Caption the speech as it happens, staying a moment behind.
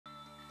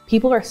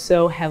People are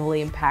so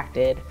heavily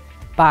impacted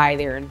by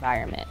their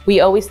environment. We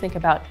always think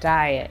about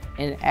diet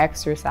and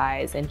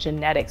exercise and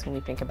genetics when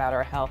we think about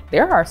our health.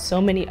 There are so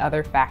many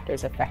other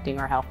factors affecting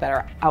our health that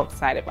are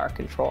outside of our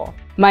control.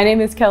 My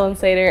name is Kellin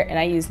Slater, and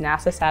I use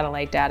NASA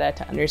satellite data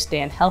to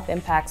understand health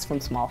impacts from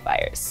small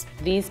fires.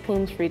 These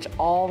plumes reach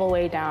all the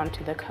way down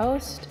to the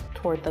coast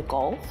toward the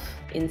Gulf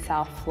in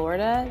South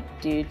Florida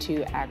due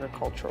to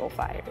agricultural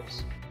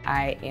fires.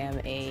 I am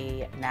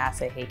a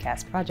NASA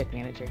HAQAST project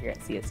manager here at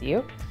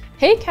CSU.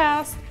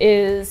 HAQAST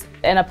is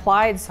an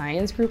applied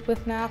science group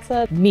with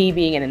NASA. Me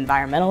being an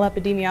environmental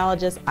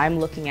epidemiologist, I'm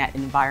looking at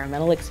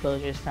environmental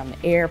exposures from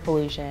air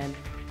pollution,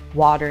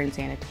 water and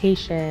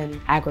sanitation,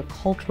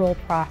 agricultural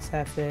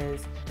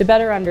processes, to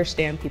better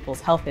understand people's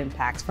health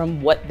impacts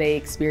from what they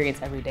experience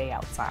every day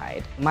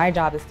outside. My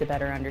job is to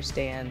better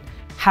understand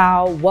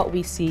how what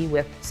we see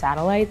with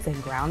satellites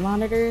and ground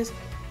monitors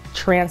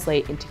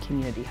translate into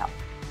community health.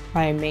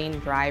 My main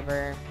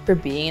driver for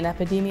being an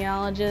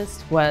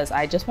epidemiologist was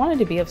I just wanted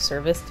to be of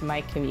service to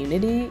my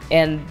community,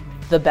 and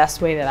the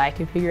best way that I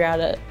could figure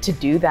out to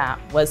do that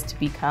was to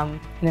become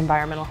an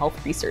environmental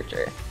health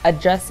researcher.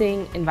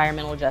 Addressing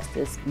environmental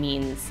justice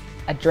means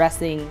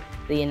addressing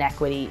the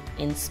inequity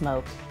in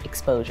smoke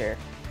exposure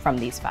from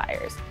these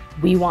fires.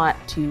 We want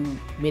to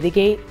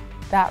mitigate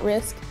that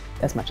risk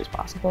as much as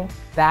possible.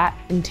 That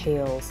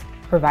entails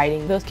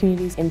providing those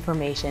communities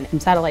information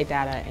from satellite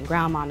data and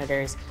ground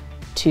monitors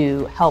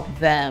to help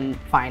them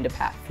find a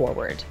path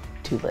forward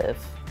to live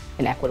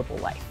an equitable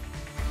life.